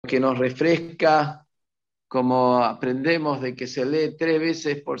que nos refresca, como aprendemos de que se lee 3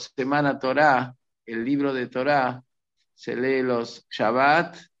 veces por semana Torá, el libro de Torá, se lee los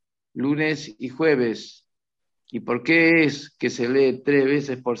Shabbat, lunes y jueves. ¿Y por qué es que se lee 3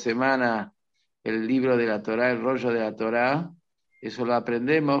 veces por semana el libro de la Torá, el rollo de la Torá? Eso lo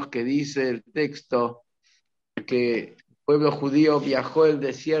aprendemos, que dice el texto que el pueblo judío viajó el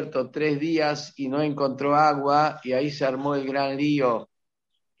desierto 3 días y no encontró agua, y ahí se armó el gran lío,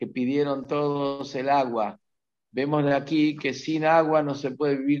 que pidieron todos el agua. Vemos de aquí que sin agua no se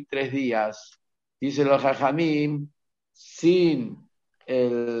puede vivir 3 días. Dice los Jajamim, sin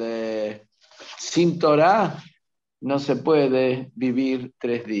Torah no se puede vivir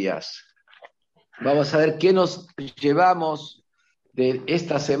 3 días. Vamos a ver qué nos llevamos de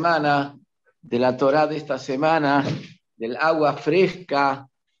esta semana, de la Torá de esta semana, del agua fresca,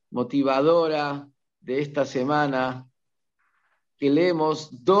 motivadora de esta semana, que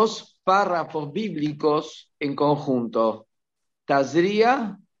leemos 2 párrafos bíblicos en conjunto,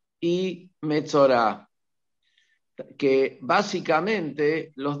 Tazria y Metzorá, que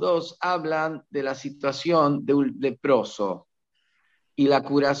básicamente los dos hablan de la situación de un leproso y la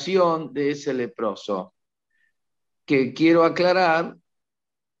curación de ese leproso, que quiero aclarar,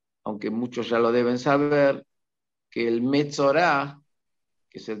 aunque muchos ya lo deben saber, que el Metzorá,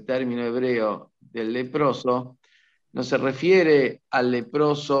 que es el término hebreo del leproso, no se refiere al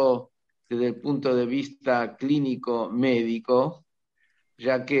leproso desde el punto de vista clínico médico,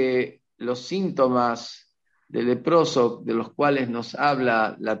 ya que los síntomas del leproso de los cuales nos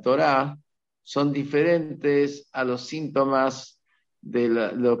habla la Torá son diferentes a los síntomas de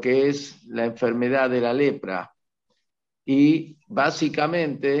lo que es la enfermedad de la lepra. Y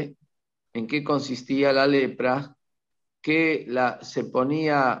básicamente, ¿en qué consistía la lepra? Que se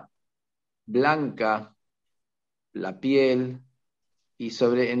ponía blanca la piel, y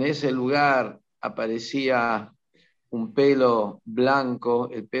en ese lugar aparecía un pelo blanco,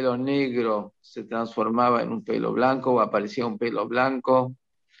 el pelo negro se transformaba en un pelo blanco, o aparecía un pelo blanco,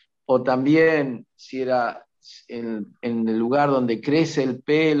 o también si era en el lugar donde crece el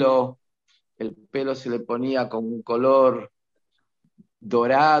pelo se le ponía con un color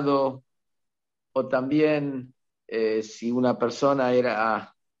dorado, o también si una persona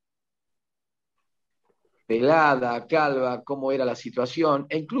era pelada, calva, cómo era la situación,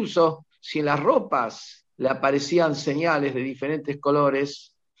 e incluso si en las ropas le aparecían señales de diferentes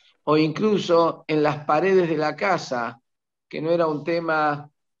colores, o incluso en las paredes de la casa, que no era un tema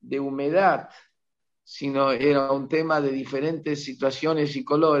de humedad, sino era un tema de diferentes situaciones y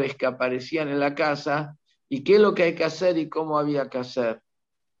colores que aparecían en la casa, y qué es lo que hay que hacer y cómo había que hacer.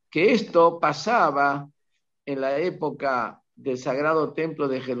 Que esto pasaba en la época del Sagrado Templo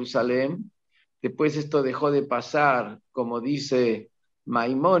de Jerusalén. Después esto dejó de pasar, como dice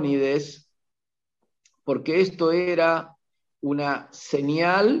Maimónides, porque esto era una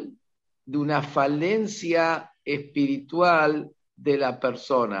señal de una falencia espiritual de la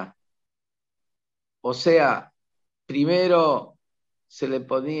persona. O sea, primero se le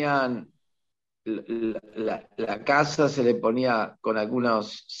ponían, la casa se le ponía con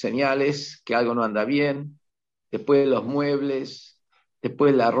algunas señales que algo no anda bien, después los muebles,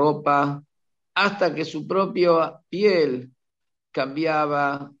 después la ropa, hasta que su propia piel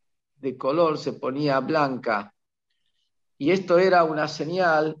cambiaba de color, se ponía blanca. Y esto era una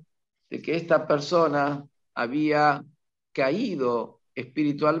señal de que esta persona había caído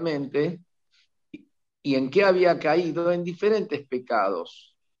espiritualmente. ¿Y en qué había caído? En diferentes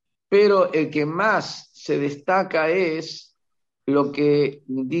pecados. Pero el que más se destaca es lo que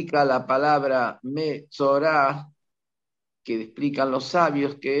indica la palabra Metzorah, que explican los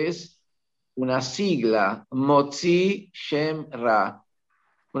sabios, que es una sigla, Motzi Shem Ra,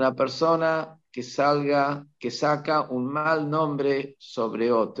 una persona que saca un mal nombre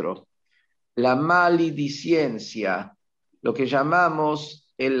sobre otro. La maledicencia, lo que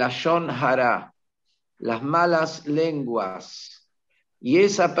llamamos el Lashon Hara, las malas lenguas. Y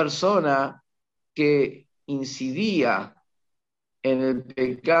esa persona que incidía en el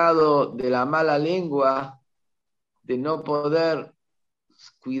pecado de la mala lengua, de no poder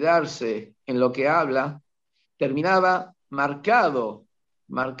cuidarse en lo que habla, terminaba marcado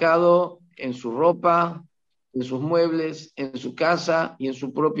en su ropa, en sus muebles, en su casa y en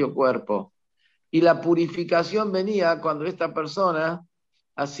su propio cuerpo. Y la purificación venía cuando esta persona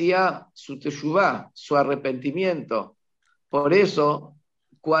hacía su teshuvá, su arrepentimiento. Por eso,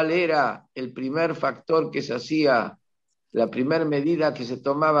 ¿cuál era el primer factor que se hacía? La primera medida que se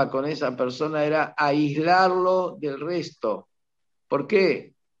tomaba con esa persona era aislarlo del resto. ¿Por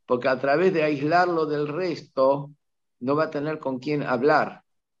qué? Porque a través de aislarlo del resto no va a tener con quién hablar.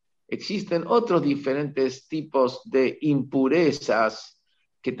 existen otros diferentes tipos de impurezas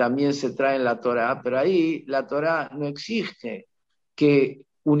que también se traen en la Torá, pero ahí la Torá no exige que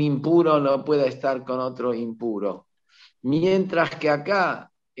un impuro no pueda estar con otro impuro. Mientras que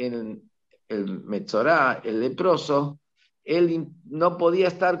acá, en el Metzorá, el leproso, él no podía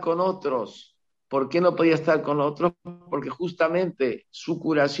estar con otros. ¿Por qué no podía estar con otros? Porque justamente su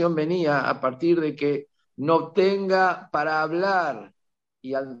curación venía a partir de que no tenga para hablar.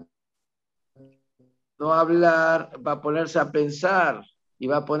 Y al no hablar va a ponerse a pensar y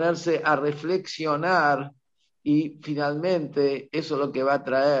va a ponerse a reflexionar y finalmente eso es lo que va a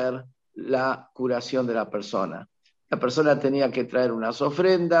traer la curación de la persona. La persona tenía que traer unas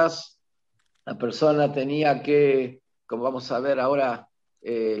ofrendas, la persona tenía que, como vamos a ver ahora,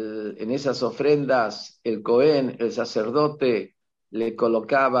 en esas ofrendas, el Cohen, el sacerdote, le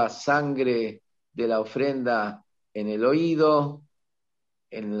colocaba sangre de la ofrenda en el oído,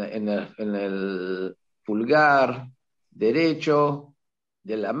 en el pulgar derecho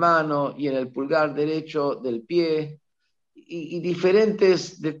de la mano y en el pulgar derecho del pie, y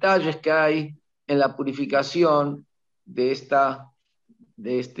diferentes detalles que hay en la purificación de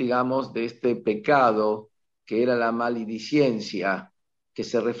digamos, de este pecado que era la maledicencia, que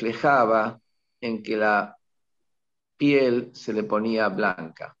se reflejaba en que la piel se le ponía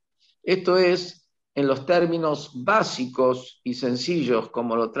blanca. Esto es en los términos básicos y sencillos,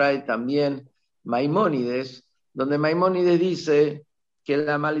 como lo trae también Maimónides, donde Maimónides dice que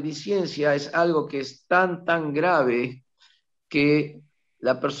la maledicencia es algo que es tan grave que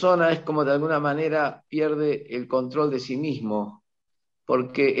la persona es como de alguna manera pierde el control de sí mismo,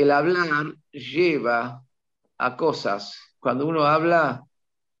 porque el hablar lleva a cosas. Cuando uno habla,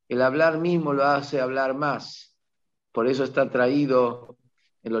 el hablar mismo lo hace hablar más. Por eso está traído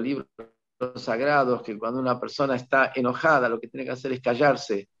en los libros sagrados que cuando una persona está enojada, lo que tiene que hacer es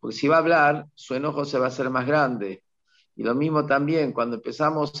callarse, porque si va a hablar, su enojo se va a hacer más grande. Y lo mismo también, cuando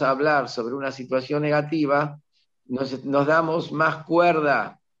empezamos a hablar sobre una situación negativa, nos damos más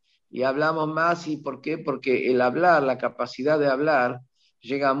cuerda y hablamos más. ¿Y por qué? Porque el hablar, la capacidad de hablar,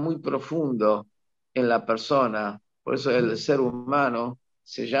 llega muy profundo en la persona. Por eso el ser humano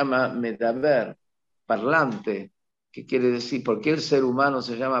se llama medaber, parlante. ¿Qué quiere decir? ¿Por qué el ser humano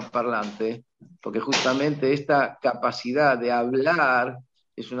se llama parlante? Porque justamente esta capacidad de hablar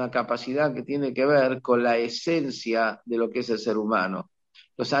es una capacidad que tiene que ver con la esencia de lo que es el ser humano.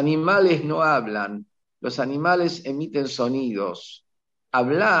 Los animales no hablan, los animales emiten sonidos.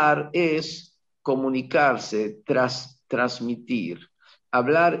 Hablar es comunicarse, transmitir.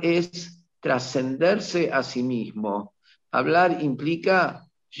 Hablar es trascenderse a sí mismo. Hablar implica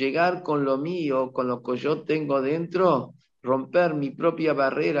llegar con lo mío, con lo que yo tengo dentro, romper mi propia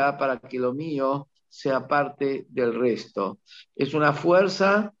barrera para que lo mío sea parte del resto. Es una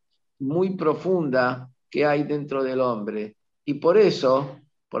fuerza muy profunda que hay dentro del hombre. Y por eso,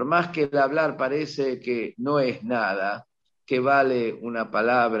 por más que el hablar parece que no es nada, que vale una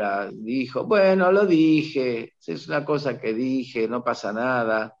palabra, dijo, bueno, lo dije, es una cosa que dije, no pasa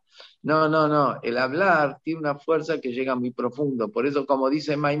nada. No, el hablar tiene una fuerza que llega muy profundo. Por eso, como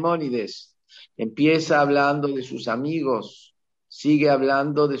dice Maimónides, empieza hablando de sus amigos, sigue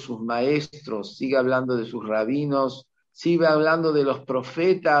hablando de sus maestros, sigue hablando de sus rabinos, sigue hablando de los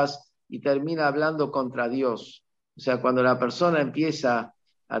profetas y termina hablando contra Dios. O sea, cuando la persona empieza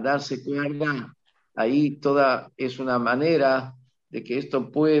a darse cuenta, ahí toda es una manera de que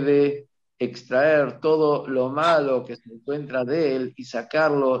esto puede extraer todo lo malo que se encuentra de él y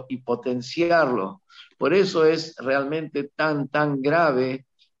sacarlo y potenciarlo. Por eso es realmente tan grave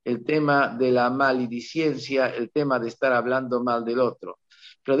el tema de la maledicencia, el tema de estar hablando mal del otro.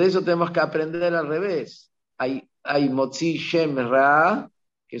 Pero de eso tenemos que aprender al revés. Hay Motzi Shem Ra,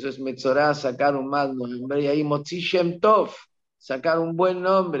 que eso es Metzorá, sacar un mal nombre, y hay Motzi Shem Tov, sacar un buen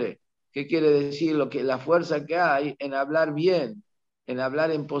nombre. ¿Qué quiere decir? La fuerza que hay en hablar bien, en hablar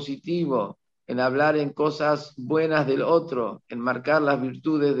en positivo, en hablar en cosas buenas del otro, en marcar las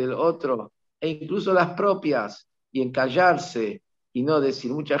virtudes del otro, e incluso las propias, y en callarse, y no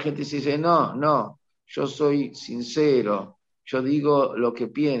decir. Mucha gente dice, no, yo soy sincero, yo digo lo que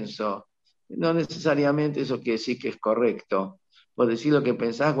pienso. No necesariamente eso quiere decir que es correcto. Vos decís lo que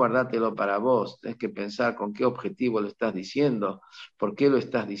pensás, guardátelo para vos. Tenés que pensar con qué objetivo lo estás diciendo, por qué lo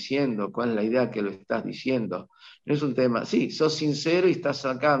estás diciendo, cuál es la idea que lo estás diciendo. No es un tema, sí, sos sincero y estás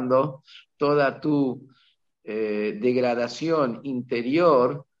sacando toda tu degradación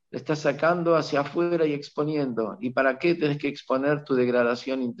interior, la estás sacando hacia afuera y exponiendo. ¿Y para qué tenés que exponer tu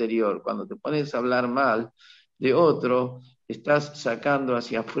degradación interior? Cuando te pones a hablar mal de otro, estás sacando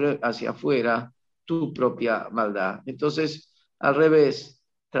hacia afuera tu propia maldad. Entonces, al revés,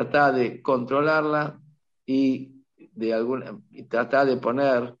 trata de controlarla y trata de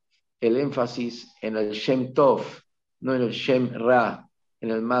poner el énfasis en el Shem Tov, no en el Shem Ra, en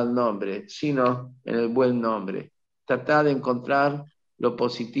el mal nombre, sino en el buen nombre. Trata de encontrar lo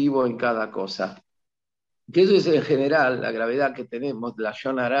positivo en cada cosa. Que eso es en general la gravedad que tenemos de la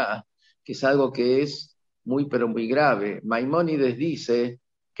Shonara, que es algo que es muy pero muy grave. Maimónides dice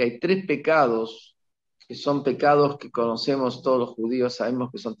que hay 3 pecados que son pecados que conocemos todos los judíos,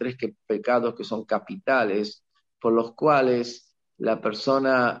 sabemos que son 3 pecados que son capitales, por los cuales la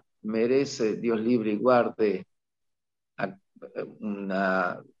persona merece, Dios libre y guarde,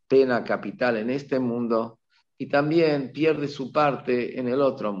 una pena capital en este mundo y también pierde su parte en el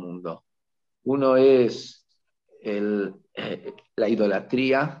otro mundo. Uno es la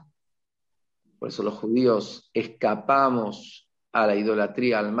idolatría, por eso los judíos escapamos a la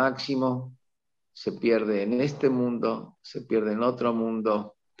idolatría al máximo, se pierde en este mundo, se pierde en otro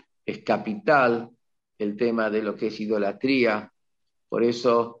mundo, es capital el tema de lo que es idolatría, por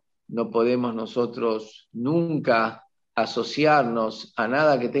eso no podemos nosotros nunca asociarnos a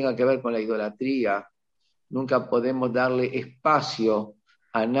nada que tenga que ver con la idolatría, nunca podemos darle espacio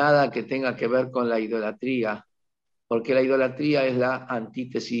a nada que tenga que ver con la idolatría, porque la idolatría es la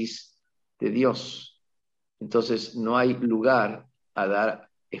antítesis de Dios. Entonces no hay lugar a dar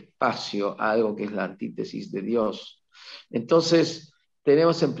espacio a algo que es la antítesis de Dios. Entonces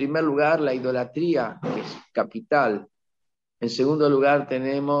tenemos en primer lugar la idolatría, que es capital. En segundo lugar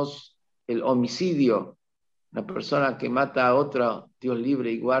tenemos el homicidio. Una persona que mata a otra, Dios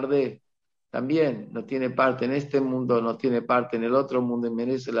libre y guarde, también no tiene parte en este mundo, no tiene parte en el otro mundo y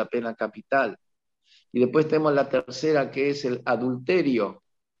merece la pena capital. Y después tenemos la tercera, que es el adulterio.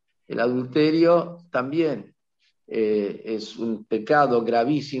 El adulterio también es un pecado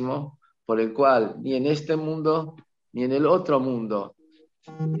gravísimo por el cual ni en este mundo ni en el otro mundo,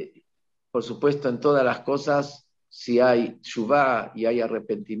 por supuesto en todas las cosas, si hay shuvá y hay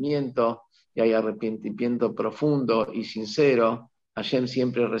arrepentimiento profundo y sincero, Hashem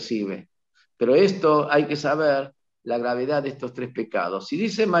siempre recibe. Pero esto hay que saber la gravedad de estos 3 pecados. Si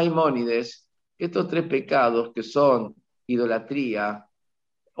dice Maimónides que estos 3 pecados, que son idolatría,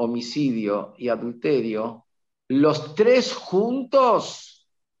 homicidio y adulterio, los 3 juntos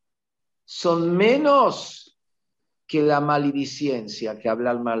son menos que la maledicencia, que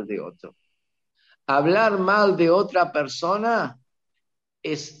hablar mal de otro. Hablar mal de otra persona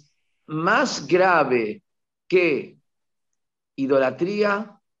es más grave que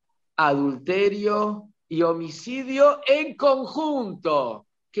idolatría, adulterio y homicidio en conjunto,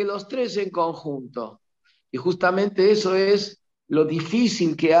 que los 3 en conjunto. Y justamente eso es lo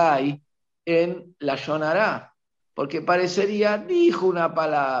difícil que hay en la Shonará, porque parecería, dijo una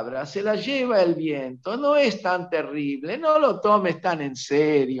palabra, se la lleva el viento, no es tan terrible, no lo tomes tan en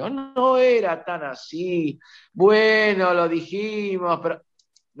serio, no era tan así, bueno, lo dijimos, pero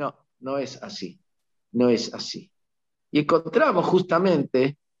no es así, no es así. Y encontramos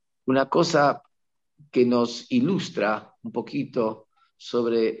justamente una cosa que nos ilustra un poquito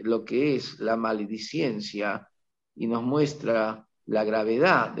sobre lo que es la maledicencia y nos muestra la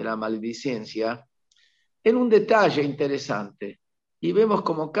gravedad de la maledicencia en un detalle interesante. Y vemos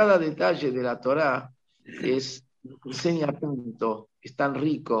como cada detalle de la Torá enseña tanto, es tan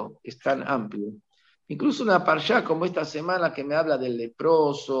rico, es tan amplio. Incluso una parshá como esta semana que me habla del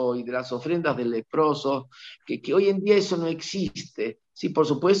leproso y de las ofrendas del leproso, que hoy en día eso no existe. Sí, por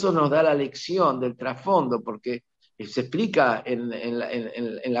supuesto nos da la lección del trasfondo, porque se explica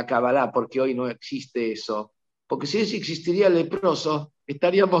en la Kabbalah por qué hoy no existe eso. Porque si existiría el leproso,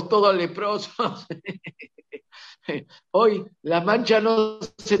 estaríamos todos leprosos. Hoy la mancha no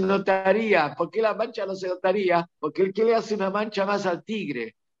se notaría. ¿Por qué la mancha no se notaría? Porque el que le hace una mancha más al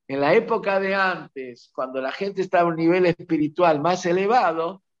tigre. En la época de antes, cuando la gente estaba a un nivel espiritual más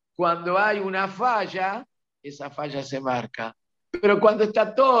elevado, cuando hay una falla, esa falla se marca. Pero cuando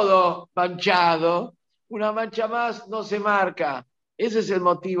está todo manchado, una mancha más no se marca. Ese es el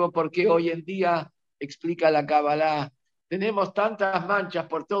motivo por qué hoy en día, explica la Kabbalah, tenemos tantas manchas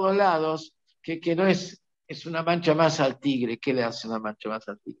por todos lados que no es una mancha más al tigre. ¿Qué le hace una mancha más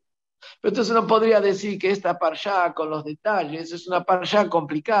al tigre? Pero entonces no podría decir que esta parshá con los detalles es una parshá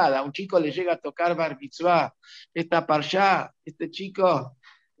complicada. A un chico le llega a tocar bar mitzvah. Esta parshá, este chico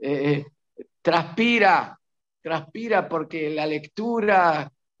transpira porque la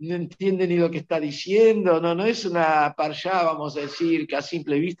lectura no entiende ni lo que está diciendo. No es una parshá, vamos a decir, que a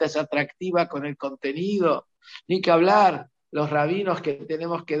simple vista es atractiva con el contenido. Ni que hablar los rabinos que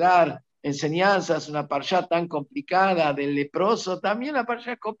tenemos que dar enseñanzas, una parshá tan complicada del leproso, también la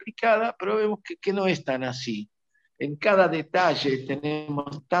parshá es complicada, pero vemos que no es tan así. en cada detalle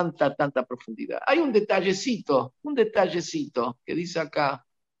tenemos tanta profundidad. Hay un detallecito que dice acá,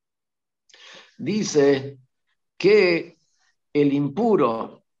 dice que el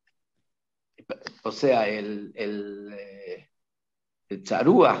impuro, o sea, el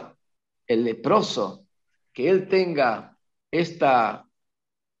tzarúa, el leproso, que él tenga esta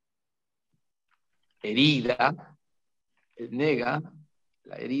herida, el nega,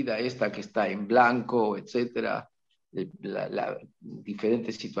 la herida esta que está en blanco, etcétera,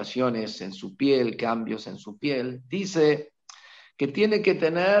 diferentes situaciones en su piel, cambios en su piel, dice que tiene que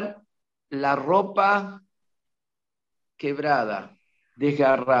tener la ropa quebrada,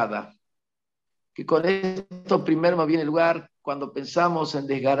 desgarrada. Que con esto primero nos viene el lugar, cuando pensamos en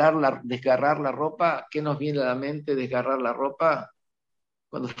desgarrar la ropa, ¿qué nos viene a la mente desgarrar la ropa?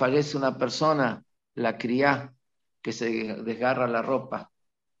 Cuando fallece una persona, la cría, que se desgarra la ropa.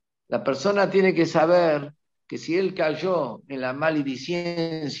 La persona tiene que saber que si él cayó en la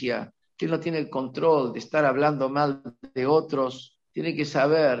maledicencia, que él no tiene el control de estar hablando mal de otros, tiene que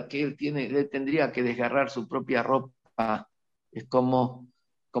saber que él tendría que desgarrar su propia ropa. Es como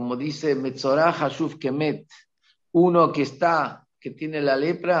dice Metzorah Hashuv Kemet, uno que tiene la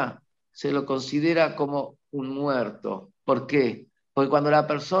lepra, se lo considera como un muerto. ¿Por qué? Porque cuando la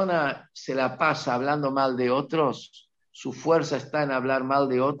persona se la pasa hablando mal de otros, su fuerza está en hablar mal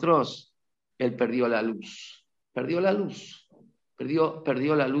de otros, él perdió la luz. Perdió la luz.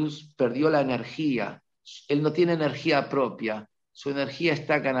 Perdió la luz, perdió la energía. Él no tiene energía propia. Su energía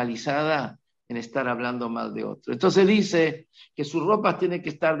está canalizada en estar hablando mal de otros. Entonces dice que su ropa tiene que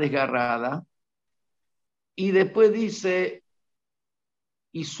estar desgarrada. Y después dice,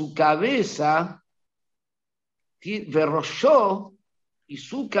 y su cabeza, verrolló, y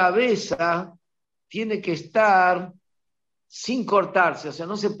su cabeza tiene que estar sin cortarse, o sea,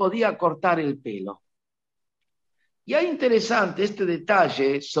 no se podía cortar el pelo. Y es interesante este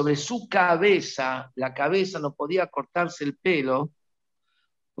detalle sobre su cabeza, la cabeza no podía cortarse el pelo,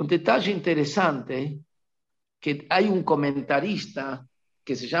 un detalle interesante, que hay un comentarista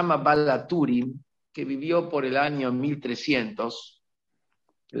que se llama Balaturim, que vivió por el año 1300.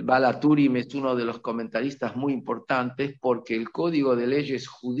 El Balaturim es uno de los comentaristas muy importantes porque el código de leyes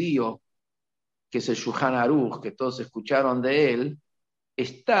judío, que es el Shulchan Aruch, que todos escucharon de él,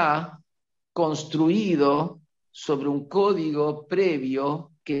 está construido sobre un código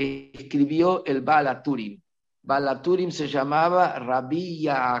previo que escribió el Balaturim. Balaturim se llamaba Rabbi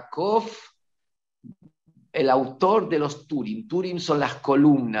Yaakov, el autor de los Turim. Turim son las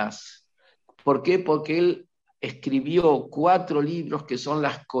columnas. ¿Por qué? Porque él escribió 4 libros que son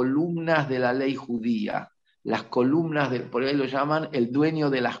las columnas de la ley judía. Las columnas, por ahí lo llaman el dueño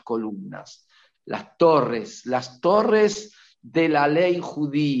de las columnas. Las torres de la ley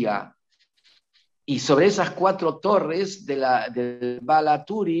judía. Y sobre esas 4 torres del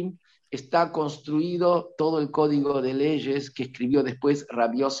Balaturim está construido todo el código de leyes que escribió después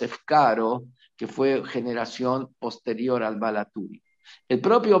Rabbi Yosef Karo, que fue generación posterior al Balaturim. El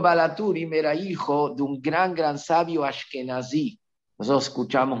propio Balaturim era hijo de un gran sabio ashkenazí. Nosotros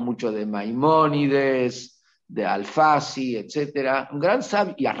escuchamos mucho de Maimónides, de Alfasi, etc. Un gran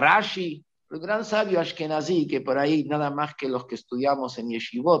sabio, y a Rashi, un gran sabio ashkenazí, que por ahí nada más que los que estudiamos en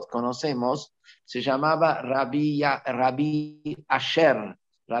Yeshivot conocemos, se llamaba Rabbi Asher,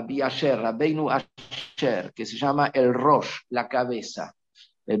 Rabbeinu Asher, que se llama el Rosh, la cabeza.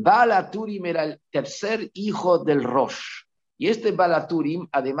 El Balaturim era el tercer hijo del Rosh. Y este Balaturim,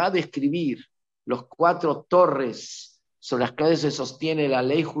 además de escribir los 4 torres sobre las cuales se sostiene la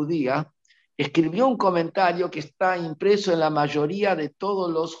ley judía, escribió un comentario que está impreso en la mayoría de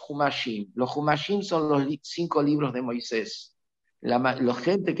todos los Humashim. Los Humashim son los 5 libros de Moisés. La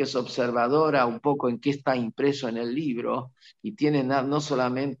gente que es observadora un poco en qué está impreso en el libro, y tiene no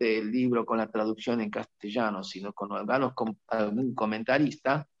solamente el libro con la traducción en castellano, sino con algún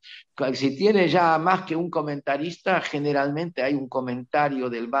comentarista, si tiene ya más que un comentarista, generalmente hay un comentario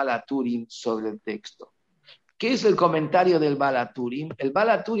del Balaturim sobre el texto. ¿Qué es el comentario del Balaturim? El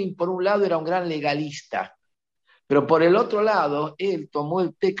Balaturim, por un lado, era un gran legalista, pero por el otro lado, él tomó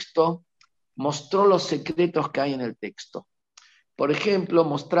el texto, mostró los secretos que hay en el texto. Por ejemplo,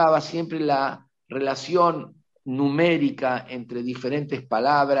 mostraba siempre la relación numérica entre diferentes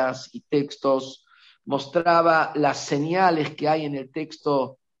palabras y textos, mostraba las señales que hay en el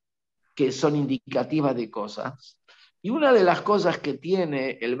texto que son indicativas de cosas. Y una de las cosas que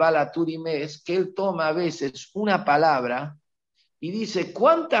tiene el Balaturim es que él toma a veces una palabra y dice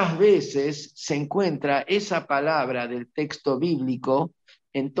cuántas veces se encuentra esa palabra del texto bíblico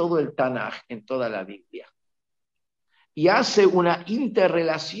en todo el Tanaj, en toda la Biblia. Y hace una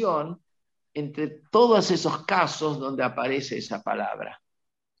interrelación entre todos esos casos donde aparece esa palabra.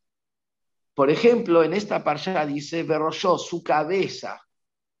 Por ejemplo, en esta parsha dice, Berroshó, su cabeza.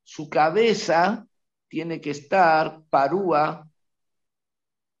 Su cabeza tiene que estar parúa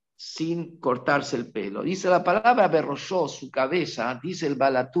sin cortarse el pelo. Dice la palabra Berroshó, su cabeza, dice el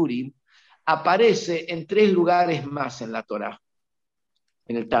Balaturim, aparece en 3 lugares más en la Torá,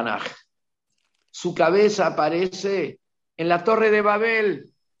 en el Tanaj. Su cabeza aparece en la Torre de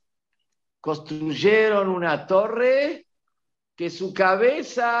Babel. Construyeron una torre que su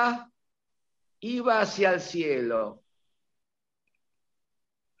cabeza iba hacia el cielo.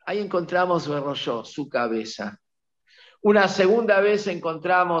 Ahí encontramos Berroshó, su cabeza. Una segunda vez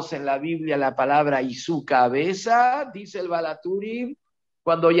encontramos en la Biblia la palabra y su cabeza, dice el Balaturim,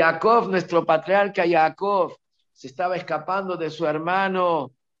 cuando Jacob, nuestro patriarca Jacob, se estaba escapando de su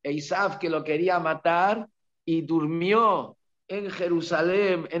hermano Esav, que lo quería matar, y durmió en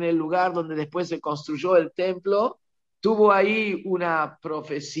Jerusalén, en el lugar donde después se construyó el templo, tuvo ahí una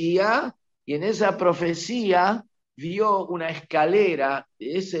profecía, y en esa profecía vio una escalera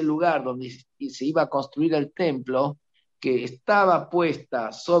de ese lugar donde se iba a construir el templo, que estaba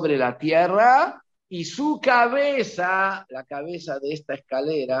puesta sobre la tierra y su cabeza, la cabeza de esta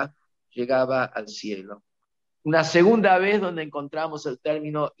escalera, llegaba al cielo. Una segunda vez donde encontramos el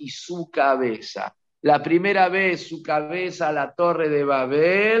término y su cabeza. La primera vez su cabeza a la torre de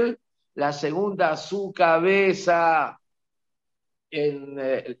Babel, la segunda su cabeza en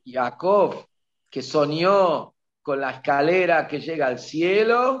Jacob, que soñó con la escalera que llega al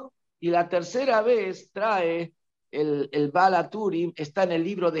cielo, y la tercera vez trae el Balaturim, está en el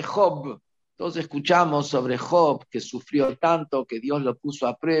libro de Job. Todos escuchamos sobre Job, que sufrió tanto, que Dios lo puso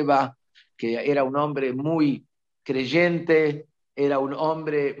a prueba, que era un hombre muy creyente, era un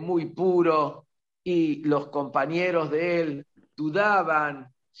hombre muy puro, y los compañeros de él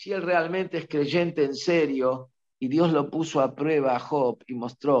dudaban si él realmente es creyente en serio, y Dios lo puso a prueba a Job y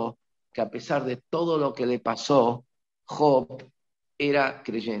mostró que a pesar de todo lo que le pasó, Job era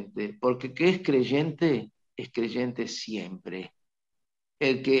creyente, porque ¿qué es creyente? Es creyente siempre.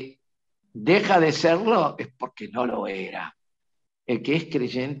 El que deja de serlo es porque no lo era. El que es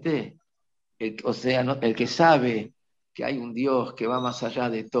creyente, el que sabe que hay un Dios que va más allá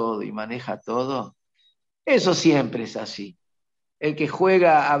de todo y maneja todo, eso siempre es así. El que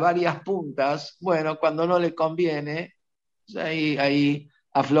juega a varias puntas, bueno, cuando no le conviene, ahí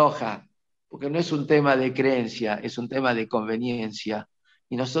afloja, porque no es un tema de creencia, es un tema de conveniencia.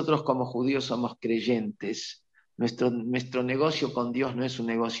 Y nosotros como judíos somos creyentes. Nuestro negocio con Dios no es un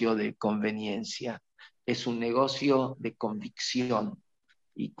negocio de conveniencia, es un negocio de convicción.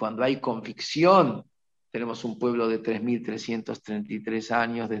 Y cuando hay convicción, tenemos un pueblo de 3.333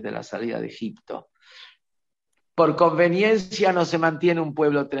 años desde la salida de Egipto. Por conveniencia no se mantiene un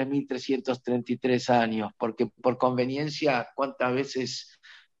pueblo 3.333 años, porque por conveniencia, ¿cuántas veces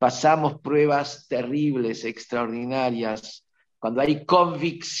pasamos pruebas terribles, extraordinarias? Cuando hay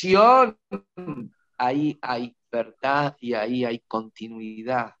convicción, ahí hay verdad y ahí hay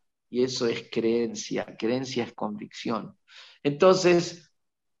continuidad. Y eso es creencia. Creencia es convicción. Entonces,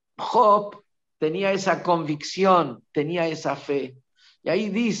 Job tenía esa convicción, tenía esa fe. Y ahí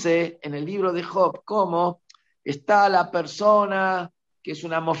dice en el libro de Job cómo está la persona que es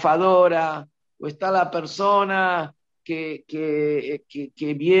una mofadora, o está la persona que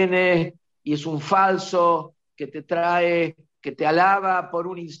viene y es un falso, que te trae, que te alaba por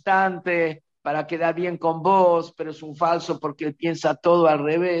un instante para quedar bien con vos, pero es un falso porque él piensa todo al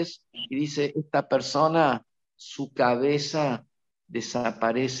revés. Y dice, esta persona, su cabeza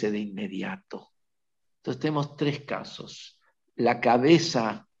desaparece de inmediato. Entonces tenemos 3 casos. La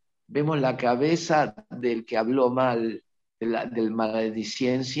cabeza, vemos la cabeza del que habló mal, del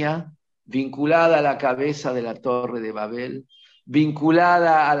maledicencia, vinculada a la cabeza de la Torre de Babel,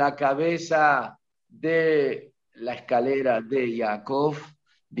 vinculada a la cabeza de la escalera de Jacob,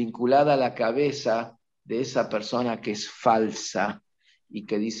 vinculada a la cabeza de esa persona que es falsa y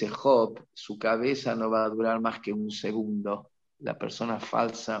que dice Job, su cabeza no va a durar más que un segundo. La persona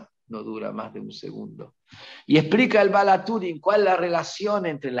falsa no dura más de un segundo. Y explica el Balaturim cuál es la relación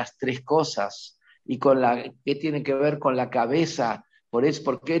entre las 3 cosas y qué tiene que ver con la cabeza.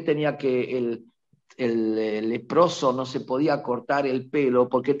 ¿Por qué tenía que el leproso no se podía cortar el pelo?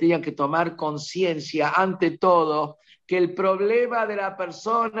 Porque tenía que tomar conciencia ante todo que el problema de la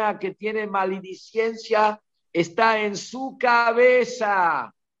persona que tiene maledicencia está en su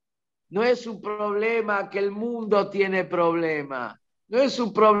cabeza. No es un problema que el mundo tiene problema. No es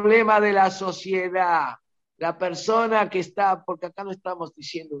un problema de la sociedad. La persona que está, porque acá no estamos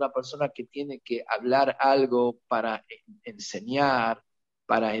diciendo una persona que tiene que hablar algo para enseñar,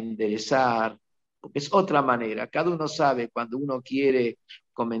 para enderezar, porque es otra manera. Cada uno sabe cuando uno quiere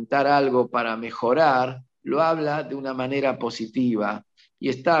comentar algo para mejorar, lo habla de una manera positiva. Y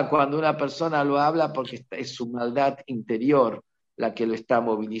está cuando una persona lo habla porque es su maldad interior la que lo está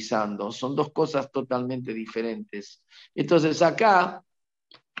movilizando. Son dos cosas totalmente diferentes. Entonces acá,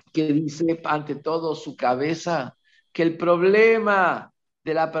 que dice ante todo su cabeza, que el problema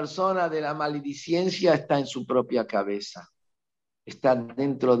de la persona de la maledicencia está en su propia cabeza. Está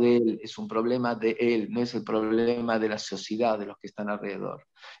dentro de él, es un problema de él, no es el problema de la sociedad, de los que están alrededor.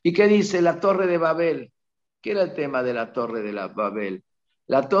 ¿Y qué dice la Torre de Babel? ¿Qué era el tema de la Torre de Babel?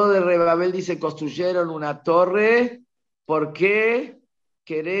 La Torre de Babel dice, construyeron una torre porque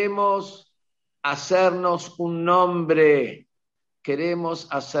queremos hacernos un nombre. Queremos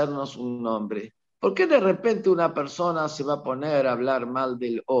hacernos un nombre. ¿Por qué de repente una persona se va a poner a hablar mal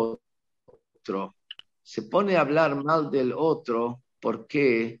del otro? Se pone a hablar mal del otro, ¿por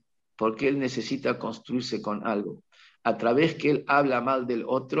qué? Porque él necesita construirse con algo. A través que él habla mal del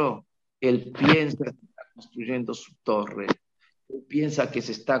otro, él piensa que está construyendo su torre. Él piensa que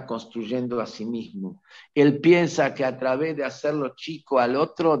se está construyendo a sí mismo. Él piensa que a través de hacerlo chico al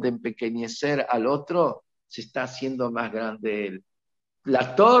otro, de empequeñecer al otro, se está haciendo más grande él.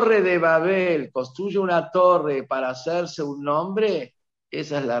 La torre de Babel construye una torre para hacerse un nombre.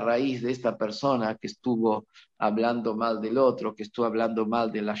 Esa es la raíz de esta persona que estuvo hablando mal del otro, que estuvo hablando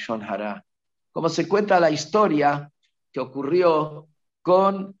mal de la Lashon Hara. Como se cuenta la historia que ocurrió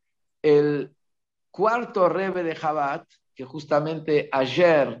con el cuarto Rebbe de Chabad, que justamente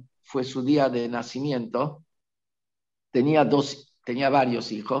ayer fue su día de nacimiento. Tenía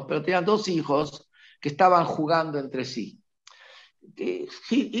varios hijos, pero tenía dos hijos que estaban jugando entre sí.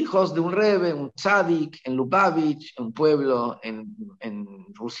 Hijos de un Rebbe, un tzadik en Lubavitch, un pueblo en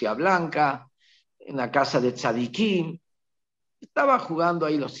Rusia Blanca, en la casa de tzadikim. Estaban jugando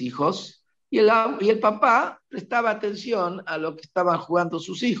ahí los hijos y el papá prestaba atención a lo que estaban jugando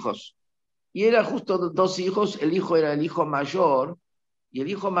sus hijos. Y eran justo dos hijos, el hijo era el hijo mayor y el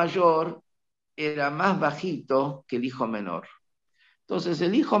hijo mayor era más bajito que el hijo menor. Entonces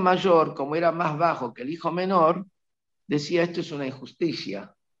el hijo mayor, como era más bajo que el hijo menor, decía, esto es una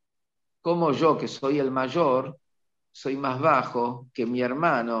injusticia. Como yo, que soy el mayor, soy más bajo que mi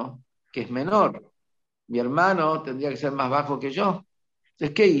hermano, que es menor. Mi hermano tendría que ser más bajo que yo.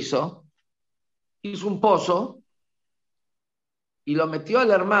 Entonces, ¿qué hizo? Hizo un pozo y lo metió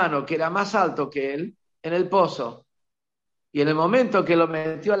al hermano, que era más alto que él, en el pozo. Y en el momento que lo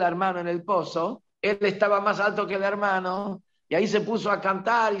metió al hermano en el pozo, él estaba más alto que el hermano, y ahí se puso a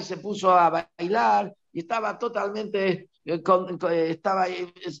cantar y se puso a bailar, y estaba totalmente, estaba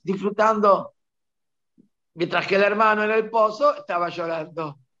disfrutando, mientras que el hermano en el pozo estaba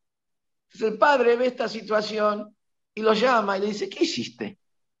llorando. Entonces el padre ve esta situación y lo llama y le dice, ¿qué hiciste?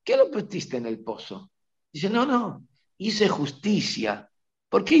 ¿Qué lo metiste en el pozo? Dice, no, hice justicia.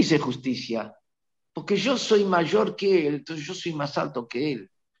 ¿Por qué hice justicia? Porque yo soy mayor que él, entonces yo soy más alto que él.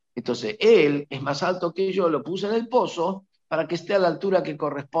 Entonces él es más alto que yo, lo puse en el pozo para que esté a la altura que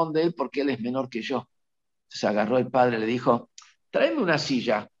corresponde él porque él es menor que yo. Entonces agarró el padre y le dijo, tráeme una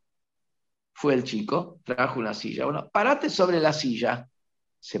silla. Fue el chico, trajo una silla. Bueno, parate sobre la silla.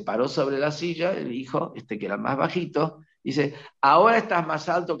 Se paró sobre la silla, el hijo, que era más bajito, dice, ¿ahora estás más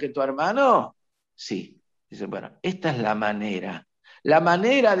alto que tu hermano? Sí. Dice, bueno, esta es la manera. La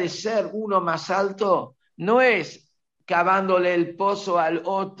manera de ser uno más alto no es cavándole el pozo al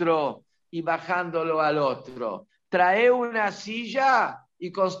otro y bajándolo al otro. Trae una silla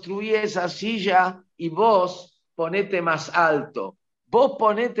y construí esa silla y vos ponete más alto. Vos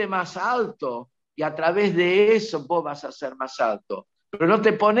ponete más alto y a través de eso vos vas a ser más alto. Pero no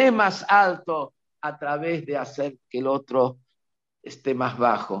te pones más alto a través de hacer que el otro esté más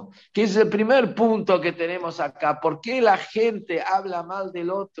bajo. Que es el primer punto que tenemos acá. ¿Por qué la gente habla mal del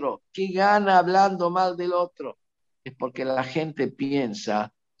otro? ¿Qué gana hablando mal del otro? Es porque la gente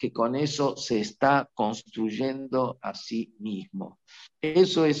piensa que con eso se está construyendo a sí mismo.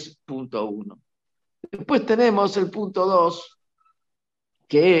 Eso es punto uno. Después tenemos el punto dos,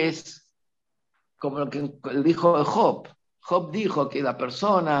 que es como lo que dijo Job. Job dijo que la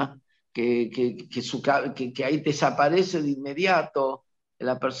persona que ahí desaparece de inmediato,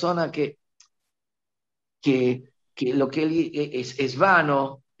 la persona que lo que él es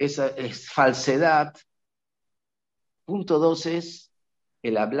vano, es falsedad. Punto dos es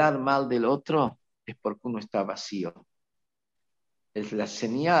el hablar mal del otro es porque uno está vacío. Es la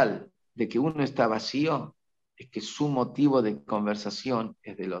señal de que uno está vacío, es que su motivo de conversación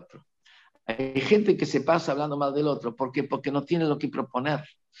es del otro. Hay gente que se pasa hablando mal del otro. ¿Por qué? Porque no tiene lo que proponer,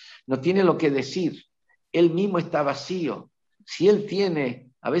 no tiene lo que decir. Él mismo está vacío. si él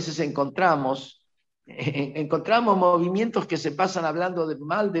tiene, a veces encontramos movimientos que se pasan hablando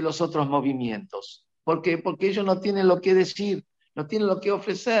mal de los otros movimientos. ¿Por qué? Porque ellos no tienen lo que decir, no tienen lo que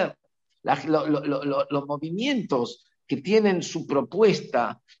ofrecer. Los movimientos que tienen su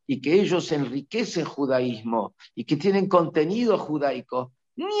propuesta y que ellos enriquecen judaísmo y que tienen contenido judaico,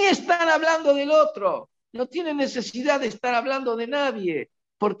 ni están hablando del otro, no tienen necesidad de estar hablando de nadie.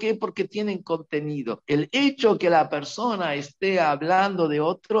 ¿Por qué? Porque tienen contenido. El hecho que la persona esté hablando de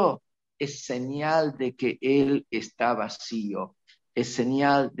otro es señal de que él está vacío, es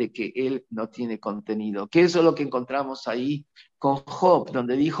señal de que él no tiene contenido. Que eso es lo que encontramos ahí con Job,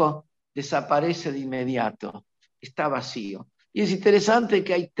 donde dijo, desaparece de inmediato, está vacío. Y es interesante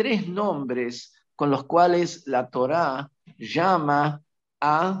que hay 3 nombres con los cuales la Torá llama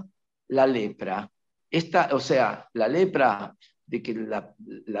a la lepra. O sea, la lepra de que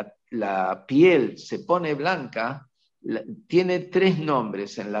la piel se pone blanca, tiene 3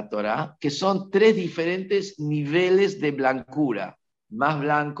 nombres en la Torá, que son 3 diferentes niveles de blancura, más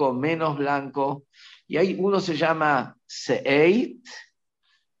blanco, menos blanco, y hay uno se llama Seeit,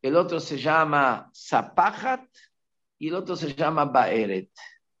 el otro se llama Zapajat, y el otro se llama Baeret.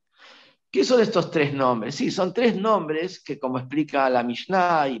 ¿Qué son estos 3 nombres? Sí, son 3 nombres que, como explica la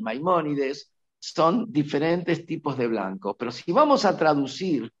Mishnah y Maimónides, son diferentes tipos de blanco. Pero si vamos a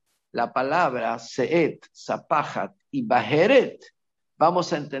traducir la palabra Seet, Zapajat y Baheret,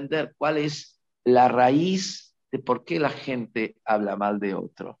 vamos a entender cuál es la raíz de por qué la gente habla mal de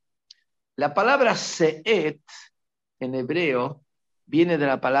otro. La palabra Seet en hebreo viene de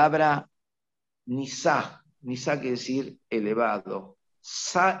la palabra Nisa. Nisa quiere decir elevado.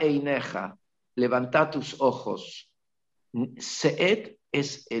 Sa'eineja, levanta tus ojos. Seet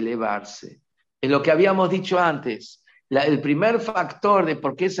es elevarse. Es lo que habíamos dicho antes. El primer factor de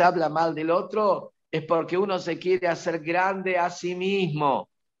por qué se habla mal del otro es porque uno se quiere hacer grande a sí mismo.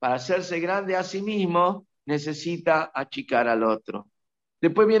 Para hacerse grande a sí mismo, necesita achicar al otro.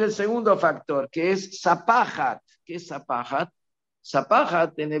 Después viene el segundo factor, que es Zapajat. ¿Qué es Zapajat?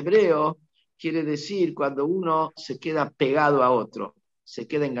 Zapajat en hebreo quiere decir cuando uno se queda pegado a otro, se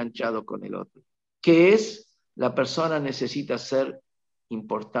queda enganchado con el otro. ¿Qué es? La persona necesita ser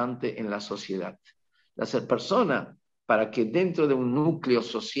importante en la sociedad. La persona, para que dentro de un núcleo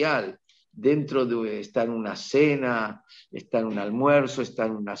social, dentro de estar en una cena, estar en un almuerzo, estar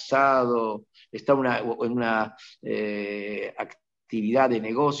en un asado, estar en una actividad de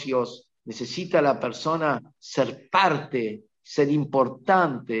negocios, necesita la persona ser parte, ser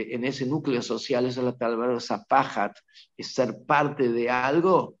importante en ese núcleo social. Eso es la palabra Zapajat, es ser parte de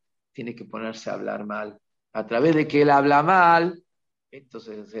algo, tiene que ponerse a hablar mal. A través de que él habla mal,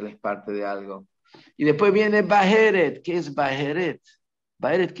 entonces él es parte de algo. Y después viene Baheret. ¿Qué es Baheret?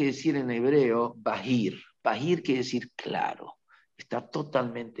 Baheret quiere decir en hebreo Bahir. Bahir quiere decir claro. Está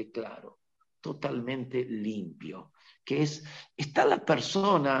totalmente claro, totalmente limpio. Que está la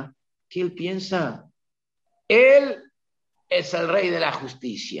persona que él piensa, él es el rey de la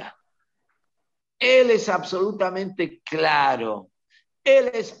justicia. Él es absolutamente claro.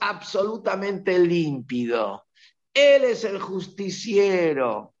 Él es absolutamente límpido. Él es el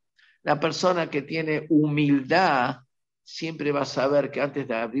justiciero. La persona que tiene humildad siempre va a saber que antes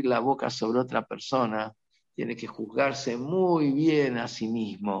de abrir la boca sobre otra persona, tiene que juzgarse muy bien a sí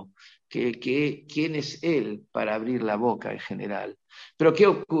mismo. ¿Quién es él para abrir la boca en general? Pero ¿qué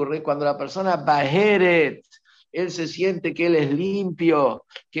ocurre cuando la persona baheret? Él se siente que él es limpio,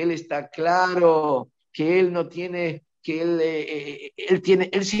 que él está claro, que él no tiene, que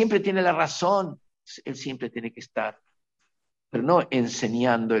él siempre tiene la razón, él siempre tiene que estar, pero no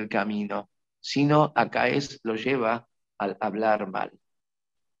enseñando el camino, sino acá lo lleva al hablar mal.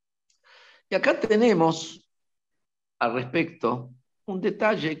 Y acá tenemos al respecto un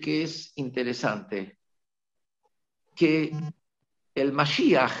detalle que es interesante, que el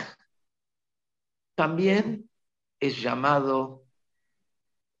Mashiach también es llamado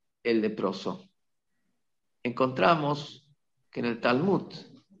el leproso. Encontramos que en el Talmud,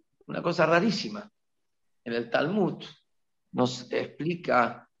 una cosa rarísima, en el Talmud nos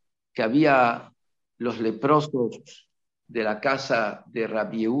explica que había los leprosos de la casa de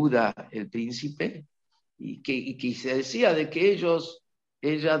Rabbi Yehuda, el príncipe, y que se decía de que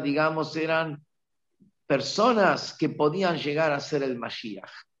ellas, digamos, eran personas que podían llegar a ser el Mashiach.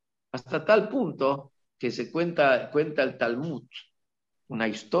 Hasta tal punto que se cuenta el Talmud, una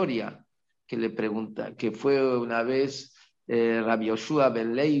historia que le pregunta, que fue una vez Rabbi Yoshua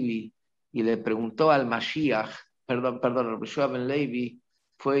ben Levi y le preguntó al Mashiach, Rabbi Yoshua ben Levi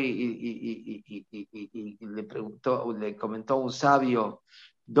fue y le comentó a un sabio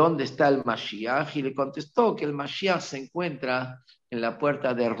 ¿dónde está el Mashiach? Y le contestó que el Mashiach se encuentra en la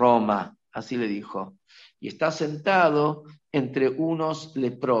puerta de Roma, así le dijo, y está sentado entre unos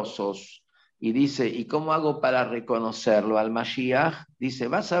leprosos. Y dice, ¿y cómo hago para reconocerlo al Mashiach? Dice,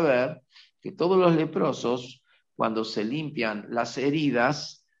 vas a ver que todos los leprosos, cuando se limpian las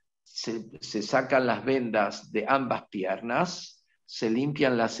heridas, se sacan las vendas de ambas piernas, se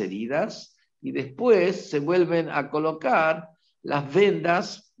limpian las heridas y después se vuelven a colocar las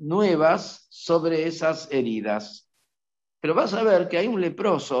vendas nuevas sobre esas heridas. Pero vas a ver que hay un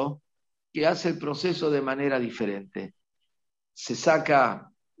leproso que hace el proceso de manera diferente. Se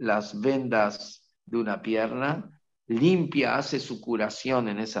saca las vendas de una pierna, limpia, hace su curación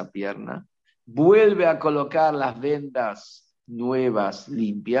en esa pierna, vuelve a colocar las vendas nuevas,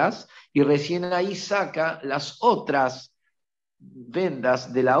 limpias, y recién ahí saca las otras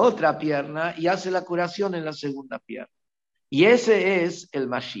vendas de la otra pierna y hace la curación en la segunda pierna. Y ese es el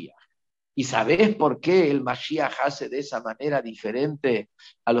Mashiach. ¿Y sabés por qué el Mashiach hace de esa manera diferente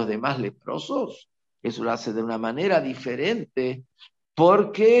a los demás leprosos? Eso lo hace de una manera diferente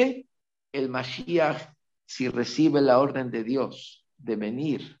porque el Mashiach, si recibe la orden de Dios de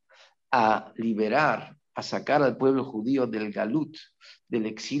venir a liberar, a sacar al pueblo judío del galut, del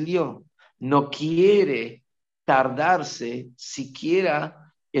exilio, no quiere tardarse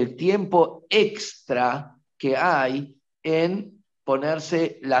siquiera el tiempo extra que hay en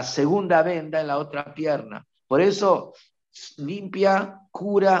ponerse la segunda venda en la otra pierna. Por eso limpia,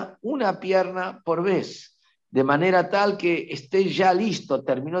 cura una pierna por vez, de manera tal que esté ya listo,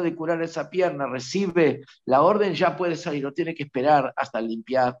 terminó de curar esa pierna, recibe la orden, ya puede salir, no tiene que esperar hasta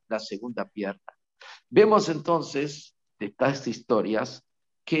limpiar la segunda pierna. Vemos entonces de estas historias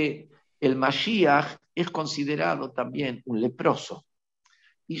que el Mashiach es considerado también un leproso.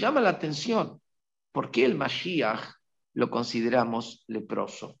 Y llama la atención, ¿por qué el Mashiach lo consideramos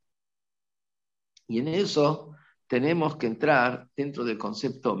leproso? Y en eso tenemos que entrar dentro del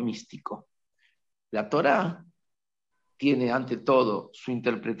concepto místico. La Torá tiene ante todo su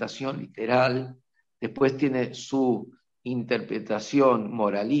interpretación literal, después tiene su interpretación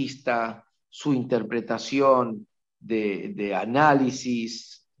moralista, su interpretación de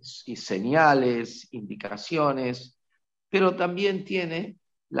análisis y señales, indicaciones, pero también tiene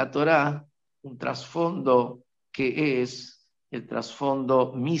la Torá un trasfondo que es el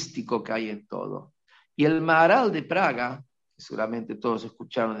trasfondo místico que hay en todo. Y el Maharal de Praga, que seguramente todos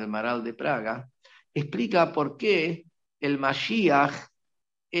escucharon el Maharal de Praga, explica por qué el Mashiach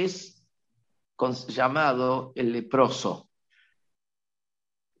es llamado el leproso.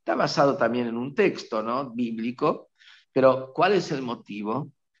 Está basado también en un texto, ¿no?, bíblico, pero ¿cuál es el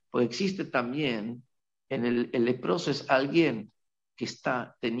motivo? Pues existe también, el leproso es alguien que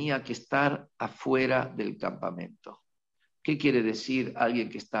tenía que estar afuera del campamento. ¿Qué quiere decir alguien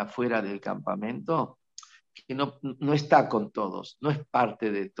que está afuera del campamento? Que no está con todos, no es parte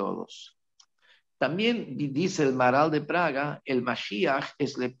de todos. También dice el Maharal de Praga, el Mashiach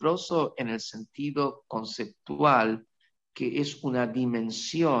es leproso en el sentido conceptual, que es una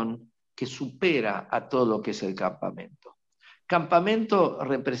dimensión que supera a todo lo que es el campamento. Campamento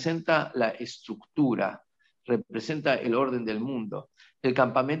representa la estructura, representa el orden del mundo. El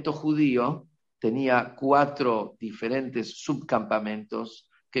campamento judío tenía 4 diferentes subcampamentos,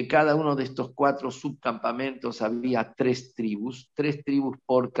 que cada uno de estos 4 subcampamentos había 3 tribus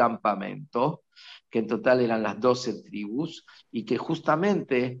por campamento, que en total eran las 12 tribus, y que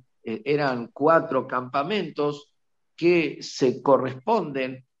justamente eran 4 campamentos que se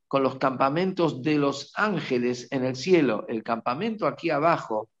corresponden con los campamentos de los ángeles en el cielo. El campamento aquí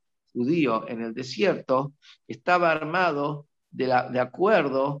abajo, judío en el desierto, estaba armado de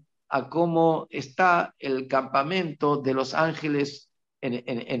acuerdo a cómo está el campamento de los ángeles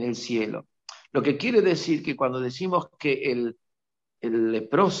en el cielo. Lo que quiere decir que cuando decimos que el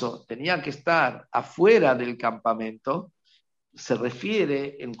leproso tenía que estar afuera del campamento, se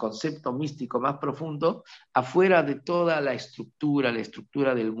refiere, en concepto místico más profundo, afuera de toda la estructura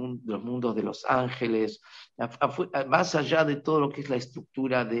del mundo, de los mundos de los ángeles, más allá de todo lo que es la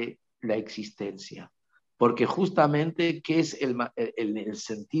estructura de la existencia. Porque justamente, ¿qué es el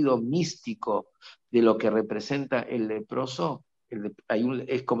sentido místico de lo que representa el leproso?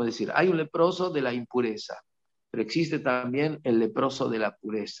 Es como decir, hay un leproso de la impureza, pero existe también el leproso de la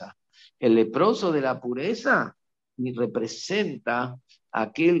pureza. El leproso de la pureza y representa a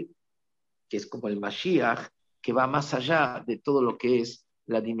aquel que es como el Mashiach, que va más allá de todo lo que es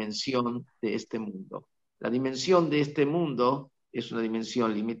la dimensión de este mundo. La dimensión de este mundo es una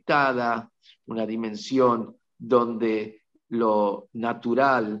dimensión limitada, una dimensión donde lo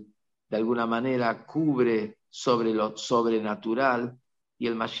natural de alguna manera cubre sobre lo sobrenatural, y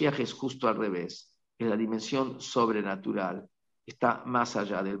el Mashiach es justo al revés, es la dimensión sobrenatural, está más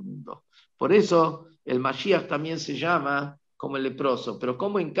allá del mundo. Por eso el Mashiach también se llama como el leproso. Pero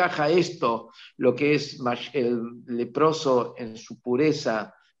 ¿cómo encaja esto, lo que es el leproso en su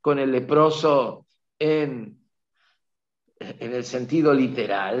pureza, con el leproso en el sentido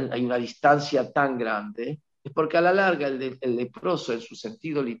literal? Hay una distancia tan grande. Es porque a la larga el leproso en su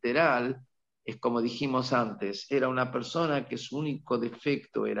sentido literal es como dijimos antes, era una persona que su único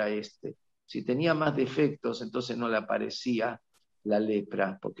defecto era este. Si tenía más defectos, entonces no le aparecía la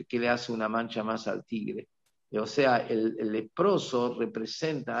lepra, porque ¿qué le hace una mancha más al tigre? O sea, el leproso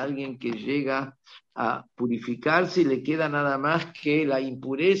representa a alguien que llega a purificarse y le queda nada más que la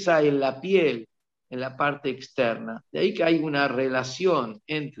impureza en la piel, en la parte externa. De ahí que hay una relación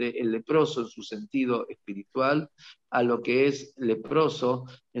entre el leproso en su sentido espiritual a lo que es leproso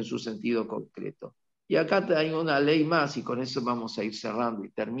en su sentido concreto. Y acá hay una ley más, y con eso vamos a ir cerrando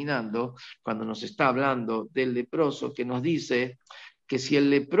y terminando, cuando nos está hablando del leproso, que nos dice que si el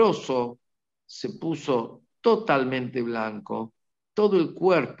leproso se puso totalmente blanco, todo el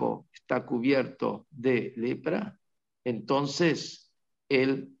cuerpo está cubierto de lepra, entonces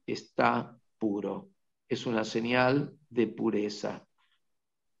él está puro. Es una señal de pureza,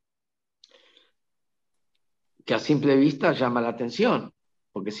 que a simple vista llama la atención,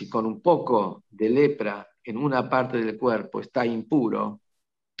 porque si con un poco de lepra en una parte del cuerpo está impuro,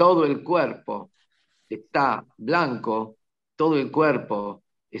 todo el cuerpo está blanco, todo el cuerpo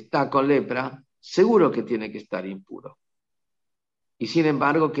está con lepra, seguro que tiene que estar impuro. Y sin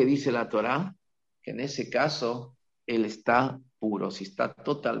embargo, ¿qué dice la Torá? Que en ese caso él está puro. Si está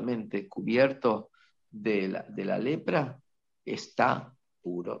totalmente cubierto de la lepra, está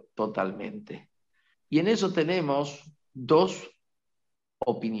puro totalmente. Y en eso tenemos dos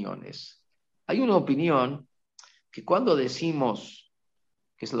opiniones. Hay una opinión que cuando decimos,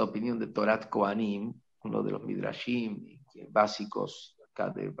 que es la opinión de Torat Kohanim, uno de los Midrashim básicos acá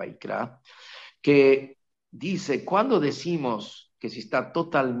de Baikra, que dice, cuando decimos que si está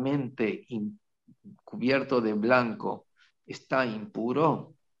totalmente cubierto de blanco, está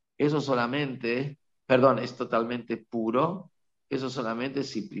impuro, eso solamente, perdón, es totalmente puro, eso solamente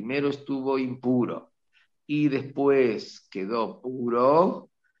si primero estuvo impuro y después quedó puro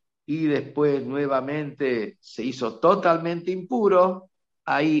y después nuevamente se hizo totalmente impuro,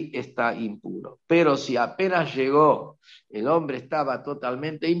 ahí está impuro. Pero si apenas llegó, el hombre estaba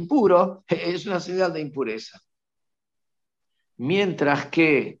totalmente impuro, es una señal de impureza. Mientras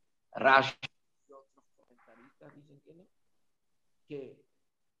que Rashi y otros comentaristas dicen que no, que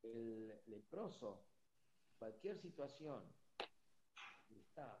el leproso, cualquier situación,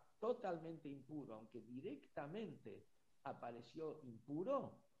 está totalmente impuro, aunque directamente apareció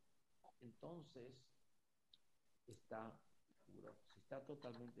impuro, entonces está puro. Si está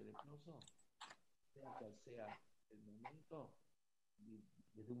totalmente leproso, sea cual sea el momento,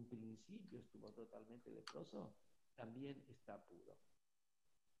 desde un principio estuvo totalmente leproso, también está puro.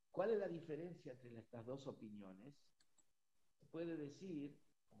 ¿Cuál es la diferencia entre estas dos opiniones? Se puede decir,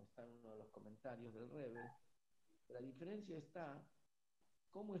 como está en uno de los comentarios del Rebbe, la diferencia está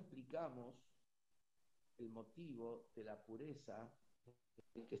cómo explicamos el motivo de la pureza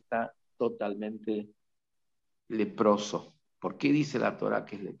que está totalmente leproso. ¿Por qué dice la Torá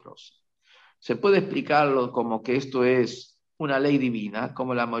que es leproso? Se puede explicarlo como que esto es una ley divina,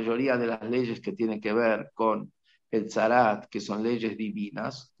 como la mayoría de las leyes que tienen que ver con el Tzarat, que son leyes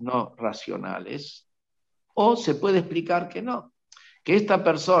divinas, no racionales, o se puede explicar que no, que esta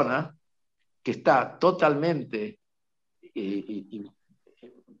persona que está totalmente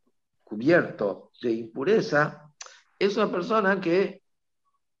cubierto de impureza, es una persona que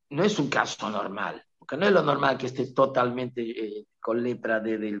no es un caso normal, porque no es lo normal que esté totalmente con lepra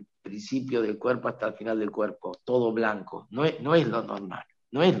desde el principio del cuerpo hasta el final del cuerpo, todo blanco. No es lo normal,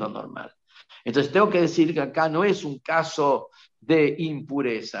 no es lo normal. Entonces tengo que decir que acá no es un caso de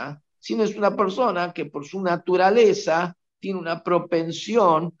impureza, sino es una persona que por su naturaleza tiene una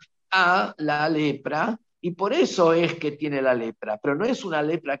propensión a la lepra y por eso es que tiene la lepra, pero no es una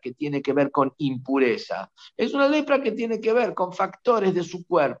lepra que tiene que ver con impureza, es una lepra que tiene que ver con factores de su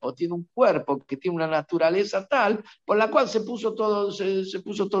cuerpo, tiene un cuerpo que tiene una naturaleza tal por la cual se puso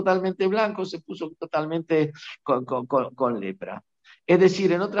totalmente blanco, se puso totalmente con lepra. Es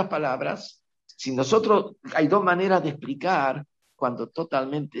decir, en otras palabras, si nosotros, hay dos maneras de explicar cuando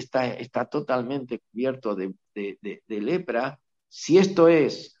totalmente está totalmente cubierto de lepra, si esto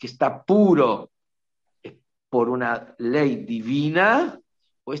es que está puro por una ley divina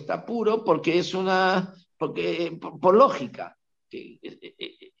o está puro porque es por lógica.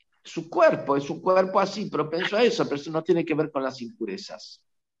 su cuerpo, es un cuerpo así, propenso a eso, pero eso no tiene que ver con las impurezas.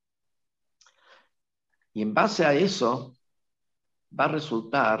 Y en base a eso va a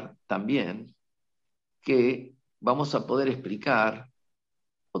resultar también que vamos a poder explicar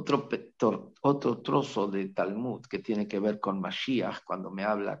otro trozo de Talmud que tiene que ver con Mashiach cuando me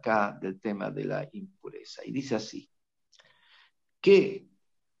habla acá del tema de la impureza. Y dice así, que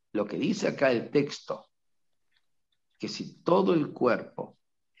lo que dice acá el texto, que si todo el cuerpo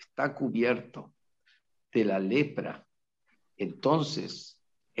está cubierto de la lepra, entonces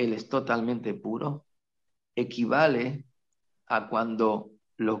él es totalmente puro, equivale a cuando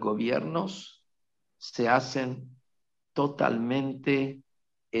los gobiernos se hacen totalmente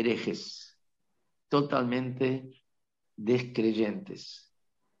herejes, totalmente descreyentes.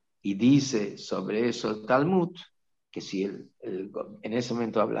 Y dice sobre eso el Talmud, que si en ese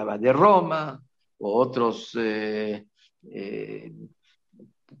momento hablaba de Roma o otros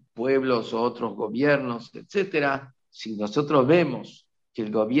pueblos o otros gobiernos, etcétera, si nosotros vemos que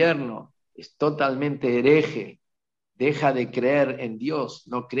el gobierno es totalmente hereje, deja de creer en Dios,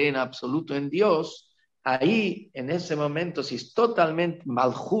 no cree en absoluto en Dios, ahí en ese momento, si es totalmente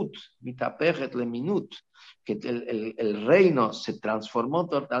malhut, mitapejet le minut, que el reino se transformó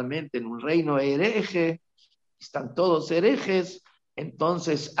totalmente en un reino hereje, están todos herejes,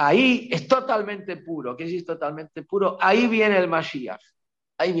 entonces ahí es totalmente puro. ¿Qué es totalmente puro? Ahí viene el Mashiach.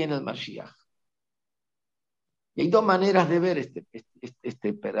 Ahí viene el Mashiach. Y hay dos maneras de ver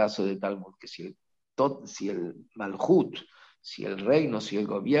este pedazo de Talmud, que si el Malhut, si el reino, si el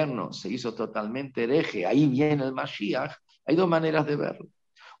gobierno se hizo totalmente hereje, ahí viene el Mashiach, hay dos maneras de verlo.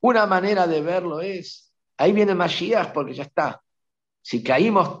 Una manera de verlo es, ahí viene el Mashiach porque ya está. Si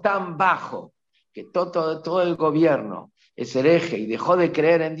caímos tan bajo que todo el gobierno es hereje y dejó de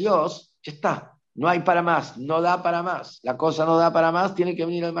creer en Dios, ya está. No hay para más, no da para más. La cosa no da para más, tiene que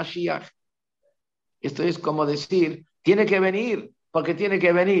venir el Mashiach. Esto es como decir, tiene que venir, porque tiene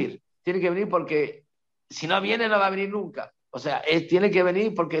que venir. Tiene que venir porque si no viene no va a venir nunca. O sea, tiene que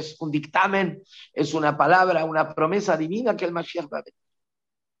venir porque es un dictamen, es una palabra, una promesa divina que el Mashiach va a venir.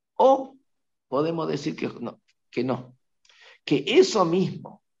 O podemos decir que no, que eso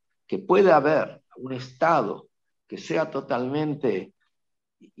mismo, que puede haber un estado que sea totalmente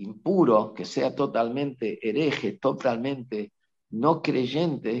impuro, que sea totalmente hereje, totalmente no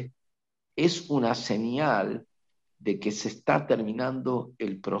creyente, es una señal de que se está terminando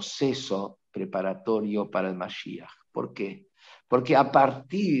el proceso preparatorio para el Mashiach. ¿Por qué? Porque a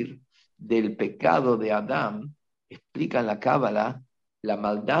partir del pecado de Adán, explica en la Cábala, la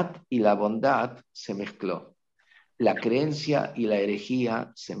maldad y la bondad se mezcló. La creencia y la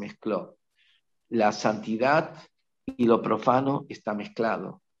herejía se mezcló. La santidad y lo profano está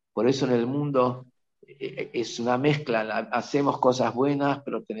mezclado. Por eso en el mundo es una mezcla, hacemos cosas buenas,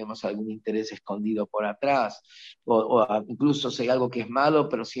 pero tenemos algún interés escondido por atrás, o incluso si hay algo que es malo,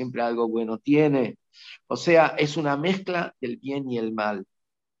 pero siempre algo bueno tiene. O sea, es una mezcla del bien y el mal.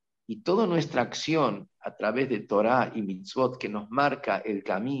 Y toda nuestra acción a través de Torah y Mitzvot que nos marca el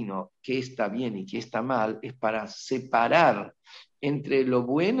camino, qué está bien y qué está mal, es para separar entre lo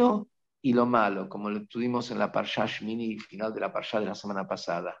bueno y lo malo, como lo tuvimos en la Parsha Shmini, final de la Parsha de la semana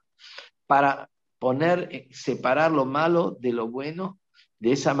pasada. Para separar lo malo de lo bueno,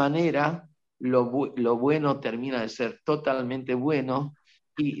 de esa manera lo bueno termina de ser totalmente bueno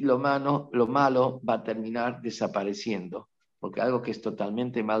y lo malo va a terminar desapareciendo, porque algo que es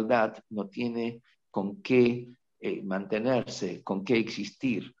totalmente maldad no tiene con qué mantenerse, con qué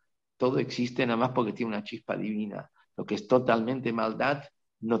existir. Todo existe nada más porque tiene una chispa divina. Lo que es totalmente maldad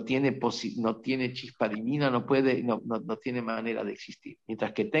no tiene chispa divina, no tiene manera de existir.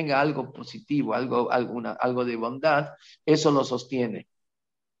 Mientras que tenga algo positivo, algo de bondad, eso lo sostiene.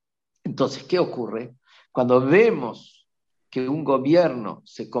 Entonces, ¿qué ocurre? Cuando vemos que un gobierno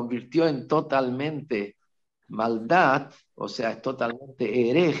se convirtió en totalmente maldad, o sea, es totalmente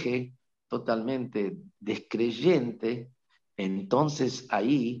hereje, totalmente descreyente, entonces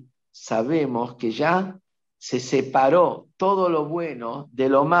ahí sabemos que ya se separó todo lo bueno de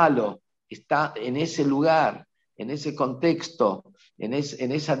lo malo, está en ese lugar, en ese contexto, en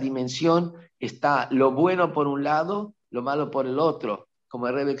esa dimensión, está lo bueno por un lado, lo malo por el otro. Como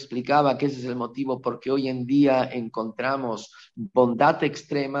el Rebbe explicaba que ese es el motivo porque hoy en día encontramos bondad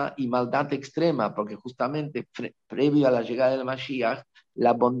extrema y maldad extrema, porque justamente previo a la llegada del Mashiach,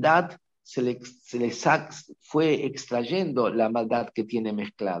 la bondad fue extrayendo la maldad que tiene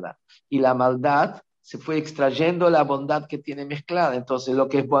mezclada, y la maldad se fue extrayendo la bondad que tiene mezclada. Entonces, lo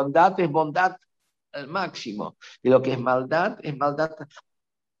que es bondad al máximo, y lo que es maldad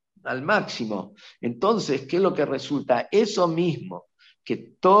al máximo. Entonces, ¿qué es lo que resulta? Eso mismo que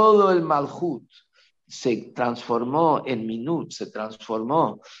todo el Malhut se transformó en minut, se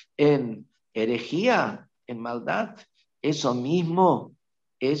transformó en herejía, en maldad, eso mismo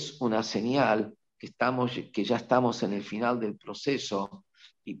es una señal que ya estamos en el final del proceso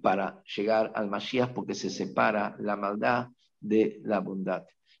y para llegar al Mashiach, porque se separa la maldad de la bondad.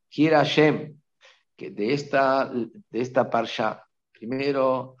 Quiera Hashem que de esta parsha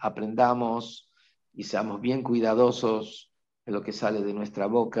primero aprendamos y seamos bien cuidadosos en lo que sale de nuestra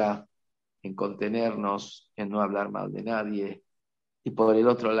boca, en contenernos, en no hablar mal de nadie, y por el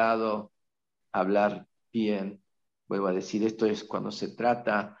otro lado, hablar bien. Vuelvo a decir, esto es cuando se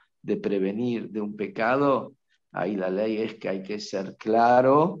trata de prevenir de un pecado, ahí la ley es que hay que ser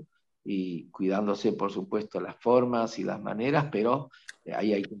claro y cuidándose, por supuesto, las formas y las maneras, pero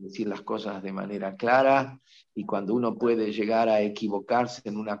ahí hay que decir las cosas de manera clara y cuando uno puede llegar a equivocarse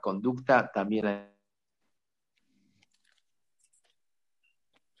en una conducta, también hay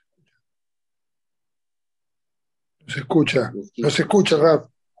No se escucha, Rab.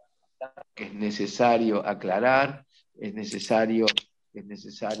 que es necesario aclarar, es necesario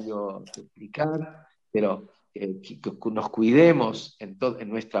explicar, pero que nos cuidemos en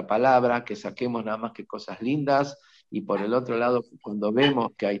nuestra palabra, que saquemos nada más que cosas lindas, y por el otro lado, cuando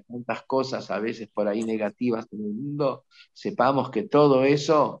vemos que hay tantas cosas a veces por ahí negativas en el mundo, sepamos que todo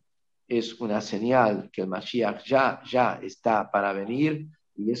eso es una señal que el Mashiach ya está para venir,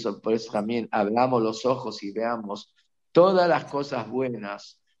 y eso por eso también abramos los ojos y veamos todas las cosas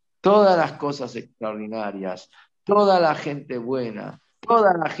buenas, todas las cosas extraordinarias, toda la gente buena,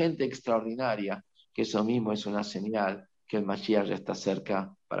 toda la gente extraordinaria, que eso mismo es una señal que el Mashiach ya está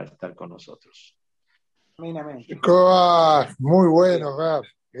cerca para estar con nosotros. Amén, amén. Muy bueno, Rab.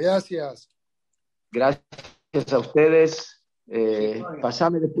 Gracias. Gracias a ustedes. Sí,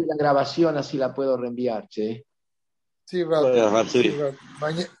 Pasame después la grabación, así la puedo reenviar, ¿sí? Sí, Rab. Bueno, Sí, Rab.